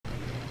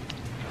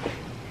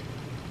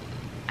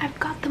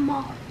got them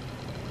all.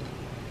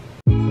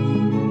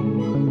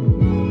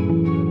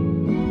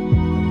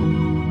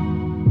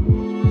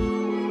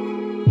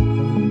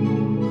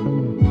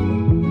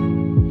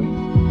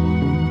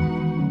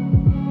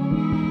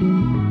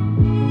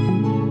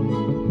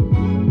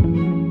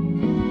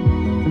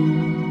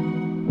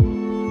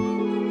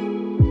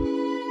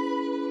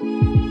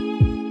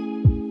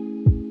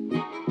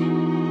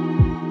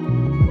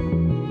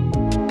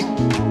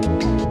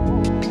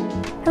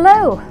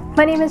 Hello,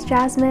 my name is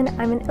Jasmine.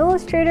 I'm an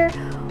illustrator.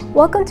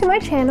 Welcome to my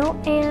channel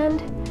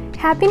and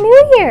Happy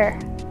New Year!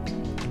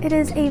 It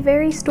is a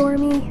very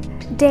stormy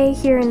day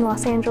here in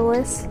Los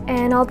Angeles,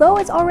 and although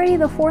it's already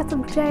the 4th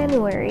of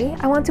January,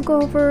 I want to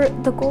go over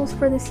the goals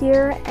for this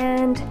year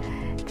and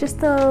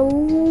just a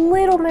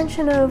little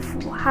mention of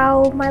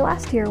how my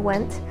last year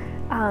went.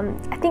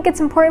 I think it's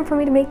important for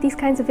me to make these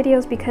kinds of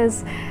videos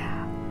because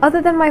other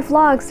than my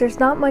vlogs, there's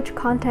not much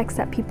context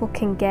that people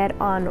can get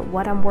on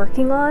what I'm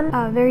working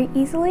on very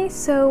easily.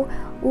 So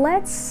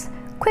let's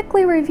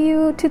quickly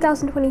review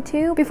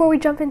 2022 before we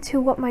jump into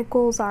what my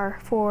goals are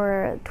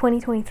for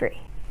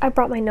 2023. I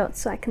brought my notes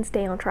so I can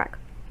stay on track.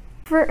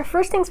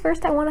 First things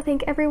first, I want to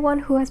thank everyone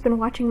who has been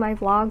watching my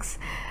vlogs.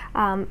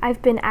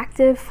 I've been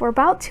active for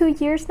about 2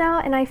 years now,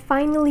 and I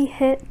finally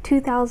hit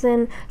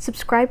 2,000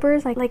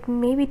 subscribers like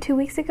maybe 2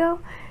 weeks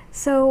ago.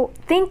 So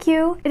thank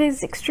you. It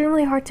is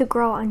extremely hard to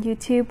grow on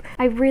YouTube.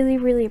 I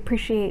really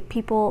appreciate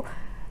people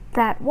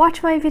that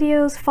watch my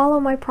videos, follow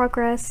my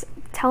progress,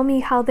 tell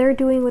me how they're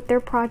doing with their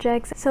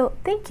projects. So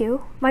thank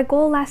you. My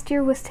goal last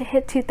year was to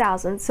hit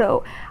 2,000,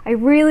 so I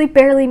really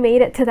barely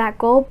made it to that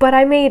goal, but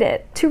I made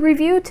it. To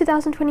review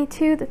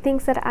 2022, the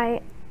things that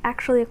I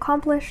actually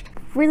accomplished,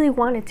 really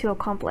wanted to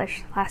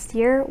accomplish last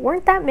year,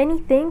 weren't that many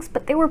things,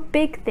 but they were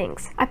big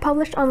things. I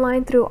published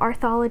online through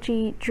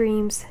Arthology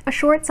Dreams, a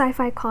short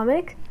sci-fi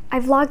comic. I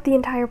vlogged the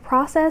entire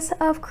process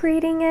of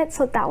creating it,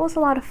 so that was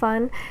a lot of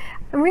fun.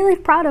 I'm really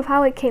proud of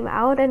how it came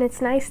out, and it's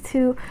nice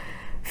to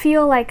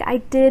feel like I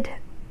did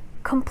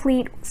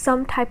complete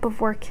some type of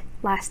work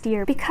last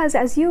year. Because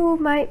as you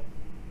might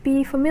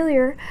be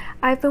familiar,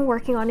 I've been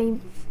working on a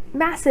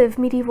massive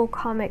medieval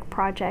comic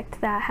project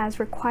that has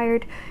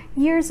required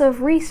years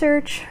of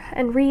research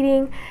and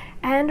reading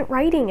and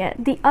writing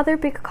it. The other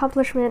big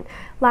accomplishment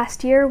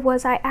last year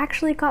was I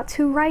actually got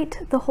to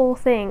write the whole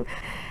thing.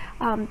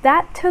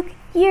 That took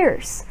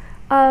years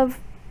of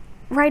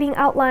writing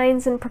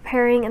outlines and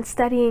preparing and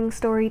studying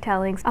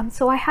storytelling.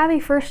 So I have a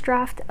first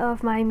draft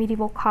of my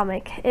medieval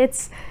comic.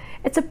 It's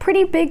a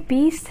pretty big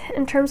beast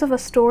in terms of a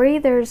story.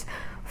 There's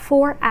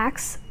 4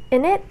 acts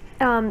in it.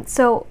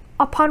 So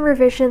upon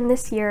revision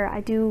this year,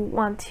 I do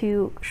want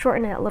to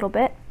shorten it a little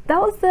bit.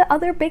 That was the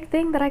other big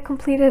thing that I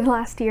completed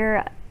last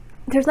year.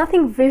 There's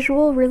nothing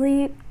visual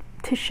really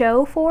to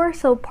show for,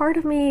 so part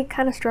of me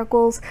kind of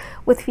struggles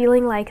with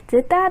feeling like,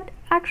 did that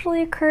actually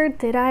occur?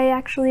 Did I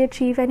actually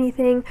achieve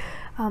anything?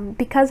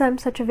 Because I'm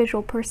such a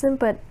visual person,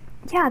 but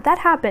yeah, that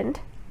happened,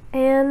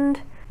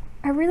 and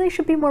I really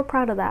should be more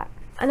proud of that.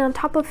 And on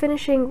top of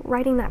finishing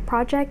writing that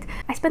project,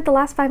 I spent the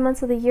last 5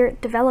 months of the year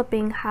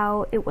developing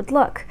how it would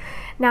look.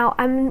 Now,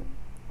 I'm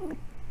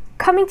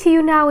coming to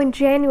you now in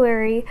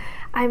January.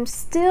 I'm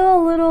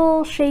still a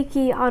little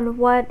shaky on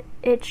what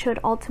it should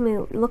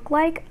ultimately look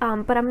like,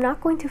 but I'm not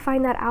going to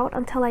find that out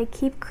until I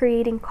keep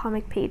creating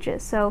comic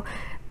pages. So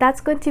that's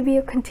going to be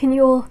a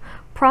continual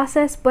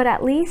process, but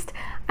at least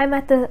I'm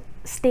at the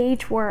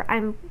stage where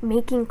I'm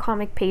making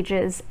comic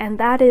pages, and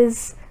that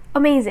is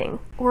amazing.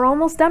 We're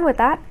almost done with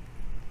that.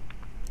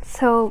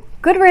 So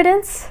good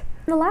riddance.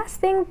 The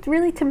last thing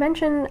really to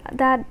mention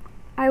that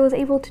I was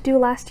able to do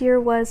last year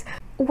was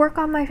work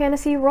on my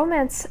fantasy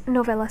romance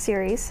novella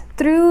series.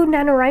 Through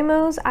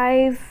NaNoWriMo's,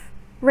 I've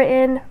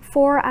written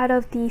 4 out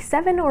of the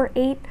 7 or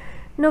 8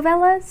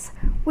 novellas,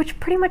 which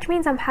pretty much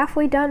means I'm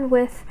halfway done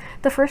with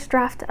the first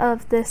draft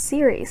of this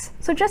series.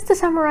 So just to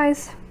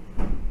summarize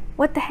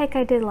what the heck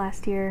I did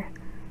last year: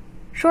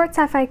 short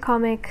sci-fi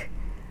comic,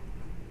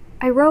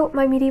 I wrote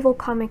my medieval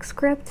comic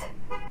script,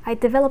 I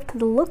developed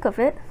the look of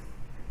it,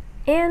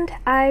 and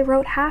I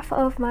wrote half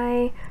of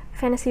my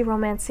fantasy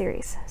romance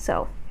series.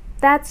 So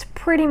that's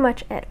pretty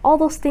much it. All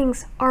those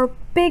things are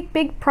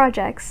big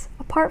projects.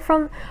 Apart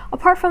from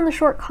the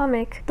short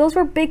comic, those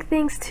were big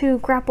things to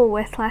grapple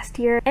with last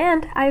year,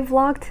 and I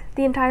vlogged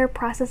the entire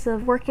process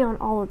of working on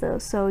all of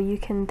those, so you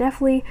can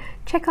definitely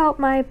check out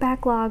my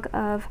backlog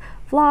of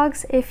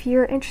vlogs if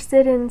you're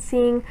interested in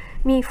seeing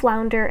me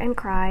flounder and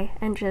cry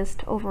and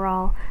just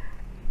overall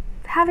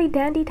have a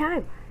dandy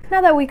time. Now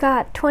that we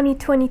got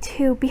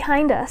 2022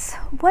 behind us,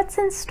 what's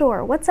in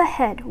store? What's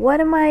ahead? What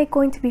am I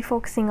going to be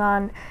focusing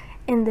on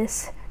in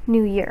this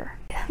new year?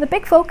 The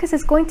big focus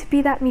is going to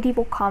be that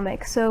medieval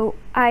comic. So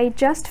I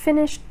just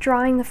finished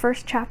drawing the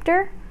first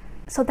chapter,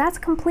 so that's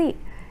complete.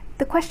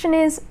 The question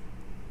is,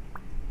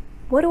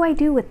 what do I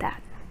do with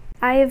that?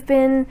 I have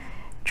been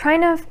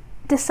trying to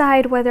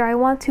decide whether I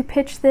want to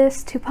pitch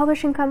this to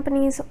publishing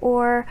companies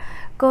or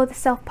go the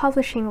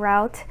self-publishing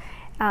route.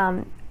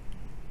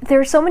 There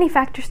are so many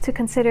factors to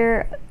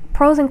consider,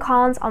 pros and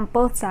cons on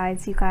both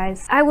sides, you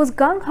guys. I was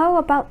gung-ho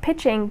about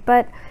pitching,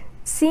 but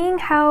seeing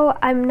how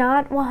I'm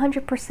not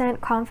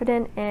 100%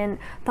 confident in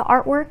the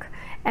artwork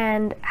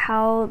and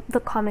how the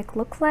comic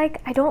looks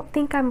like, I don't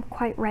think I'm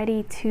quite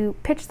ready to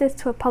pitch this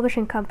to a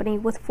publishing company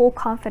with full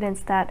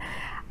confidence that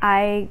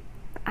I'm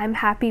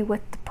happy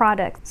with the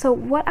product. So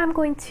what I'm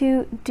going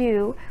to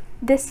do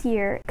this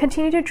year,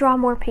 continue to draw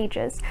more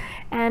pages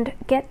and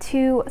get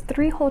to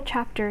 3 whole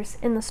chapters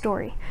in the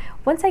story.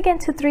 Once I get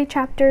to 3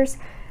 chapters,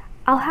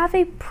 I'll have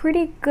a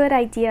pretty good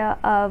idea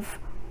of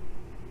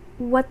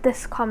what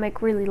this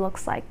comic really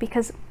looks like,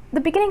 because the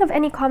beginning of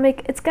any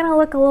comic, it's gonna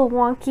look a little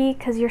wonky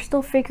because you're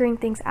still figuring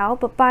things out,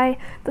 but by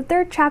the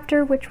 3rd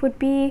chapter, which would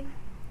be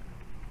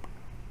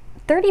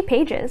 30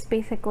 pages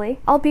basically,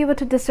 I'll be able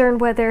to discern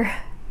whether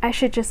I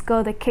should just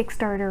go the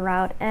Kickstarter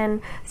route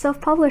and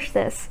self-publish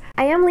this.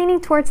 I am leaning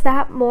towards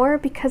that more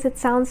because it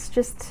sounds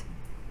just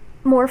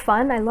more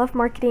fun. I love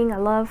marketing, I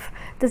love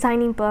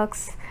designing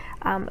books,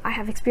 I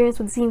have experience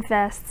with zine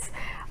fests.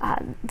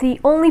 The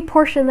only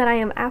portion that I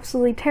am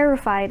absolutely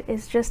terrified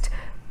is just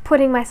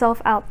putting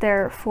myself out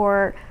there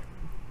for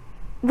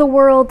the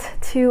world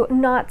to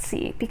not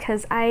see,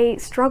 because I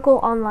struggle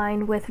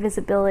online with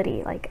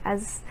visibility. Like,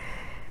 as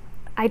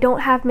I don't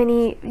have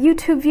many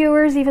YouTube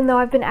viewers, even though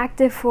I've been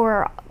active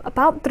for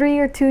about 3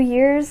 or 2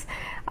 years.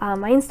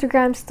 My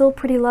Instagram's still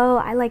pretty low.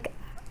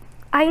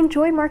 I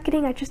enjoy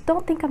marketing, I just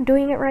don't think I'm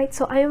doing it right,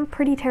 so I am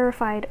pretty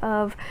terrified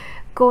of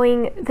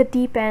going the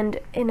deep end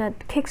in a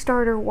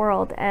Kickstarter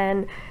world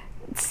and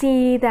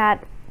see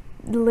that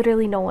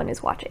literally no one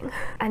is watching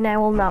and I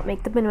will not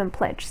make the minimum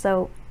pledge.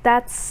 So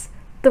that's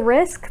the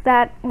risk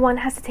that one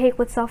has to take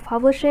with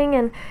self-publishing,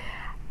 and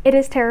it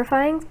is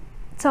terrifying.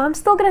 So I'm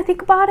still gonna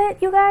think about it,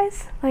 you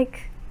guys.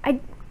 Like,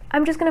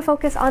 I'm just gonna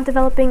focus on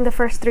developing the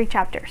first 3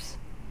 chapters.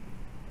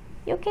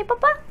 You okay,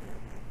 Papa?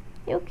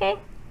 You okay?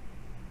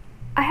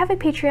 I have a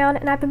Patreon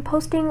and I've been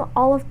posting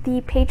all of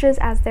the pages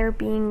as they're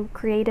being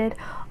created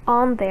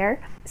on there.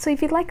 So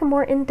if you'd like a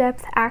more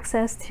in-depth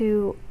access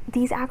to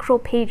these actual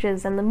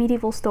pages and the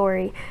medieval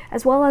story,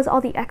 as well as all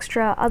the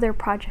extra other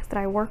projects that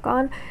I work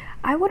on,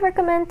 I would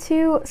recommend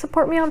to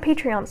support me on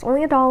Patreon. It's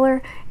only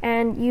 $1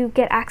 and you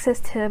get access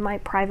to my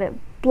private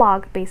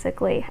blog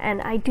basically,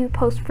 and I do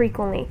post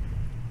frequently.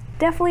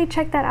 Definitely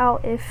check that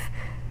out if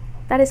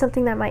that is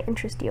something that might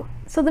interest you.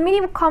 So the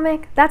medieval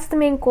comic, that's the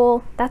main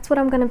goal. That's what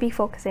I'm going to be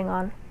focusing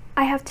on.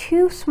 I have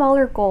 2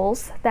 smaller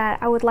goals that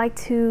I would like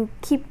to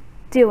keep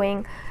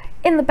doing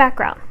in the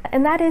background,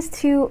 and that is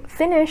to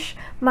finish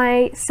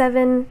my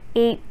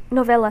 7-8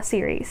 novella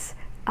series.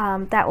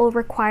 That will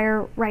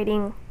require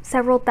writing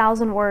several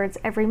thousand words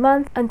every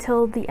month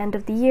until the end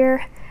of the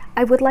year.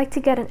 I would like to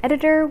get an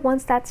editor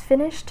once that's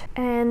finished,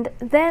 and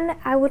then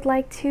I would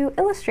like to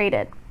illustrate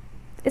it.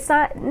 It's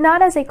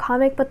not as a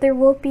comic, but there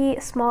will be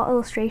small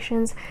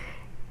illustrations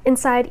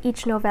inside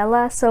each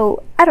novella,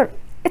 so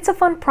it's a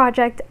fun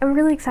project. I'm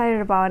really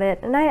excited about it,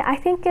 and I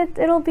think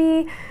it'll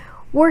be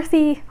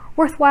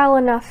worthwhile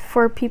enough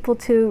for people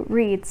to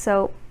read.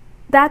 So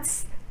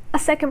that's a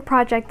second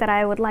project that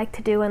I would like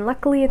to do, and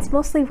luckily it's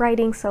mostly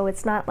writing, so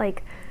it's not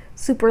like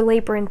super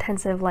labor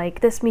intensive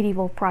like this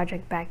medieval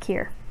project back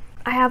here.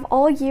 I have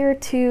all year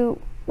to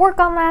work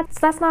on that, so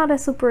that's not a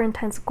super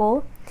intense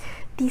goal.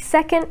 The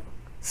second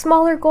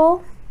smaller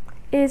goal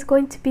is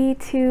going to be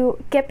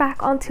to get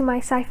back onto my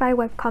sci-fi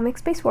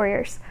webcomic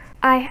Spacewarriors.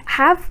 I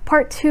have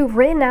part 2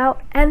 written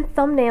out and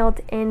thumbnailed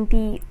in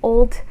the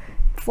old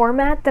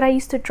format that I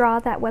used to draw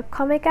that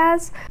webcomic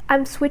as.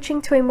 I'm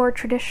switching to a more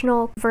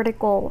traditional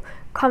vertical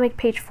comic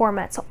page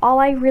format, so all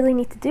I really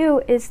need to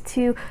do is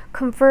to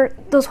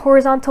convert those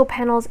horizontal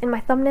panels in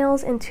my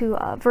thumbnails into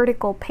a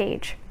vertical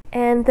page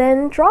and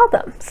then draw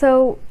them.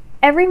 So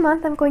every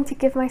month I'm going to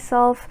give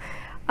myself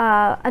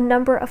a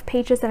number of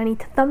pages that I need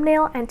to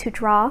thumbnail and to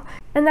draw,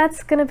 and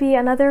that's going to be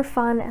another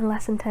fun and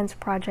less intense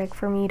project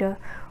for me to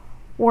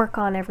work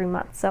on every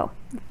month. So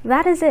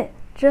that is it.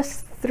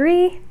 Just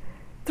three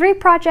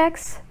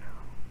projects,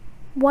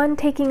 one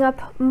taking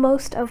up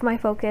most of my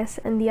focus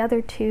and the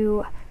other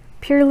 2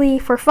 purely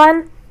for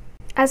fun.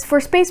 As for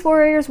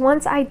Spacewarriors,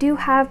 once I do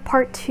have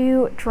part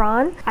 2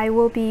 drawn, I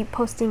will be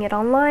posting it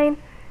online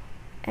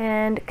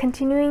and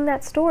continuing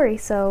that story,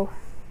 so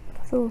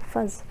that's a little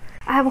fuzz.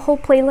 I have a whole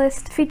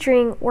playlist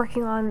featuring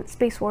working on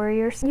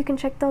Spacewarriors. You can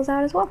check those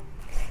out as well.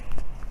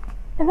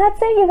 And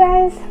that's it, you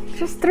guys.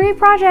 Just 3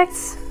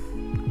 projects.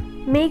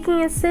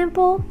 Making it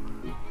simple,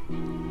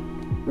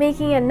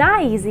 making it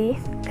not easy,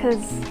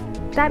 because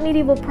that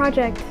medieval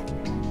project,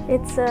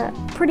 it's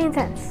pretty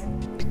intense.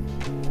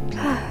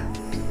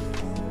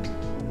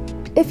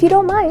 If you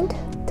don't mind,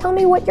 tell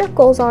me what your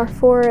goals are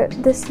for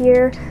this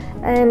year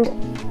and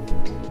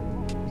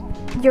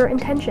your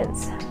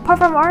intentions. Apart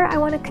from art, I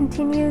want to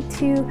continue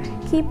to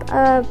keep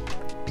a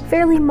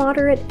fairly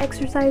moderate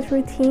exercise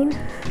routine.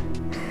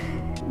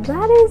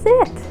 That is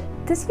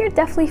it. This year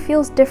definitely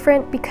feels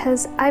different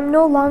because I'm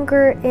no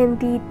longer in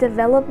the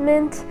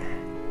development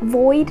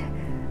void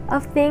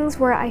of things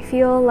where I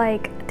feel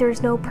like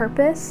there's no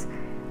purpose.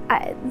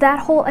 That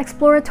whole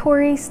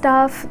exploratory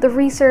stuff, the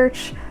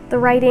research, the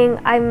writing,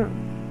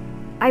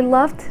 I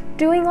loved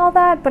doing all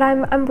that, but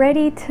I'm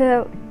ready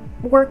to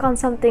work on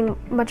something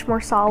much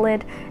more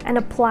solid and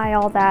apply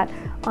all that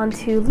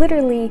onto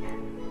literally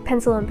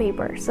pencil and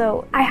paper.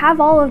 So I have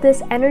all of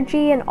this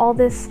energy and all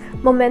this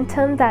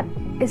momentum that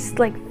is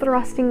like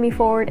thrusting me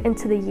forward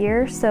into the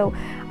year. So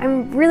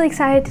I'm really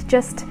excited to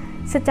just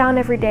sit down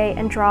every day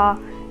and draw,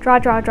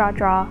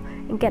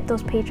 and get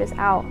those pages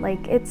out.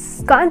 Like,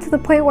 it's gotten to the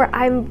point where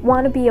I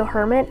want to be a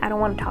hermit. I don't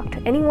want to talk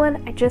to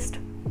anyone. I just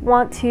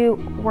want to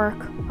work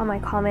on my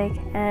comic,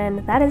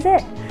 and that is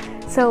it.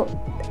 So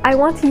I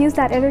want to use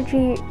that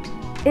energy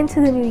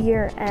into the new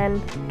year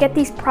and get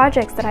these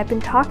projects that I've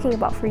been talking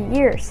about for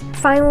years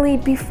finally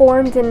be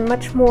formed in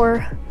much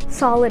more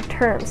solid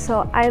terms.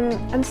 So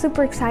I'm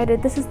super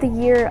excited. This is the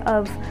year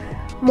of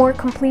more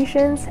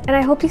completions, and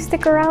I hope you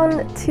stick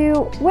around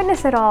to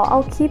witness it all.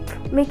 I'll keep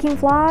making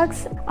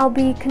vlogs. I'll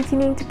be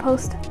continuing to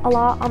post a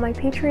lot on my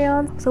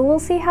Patreon, so we'll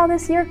see how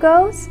this year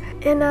goes.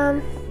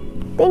 And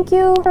thank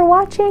you for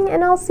watching,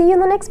 and I'll see you in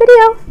the next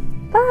video.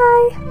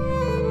 Bye!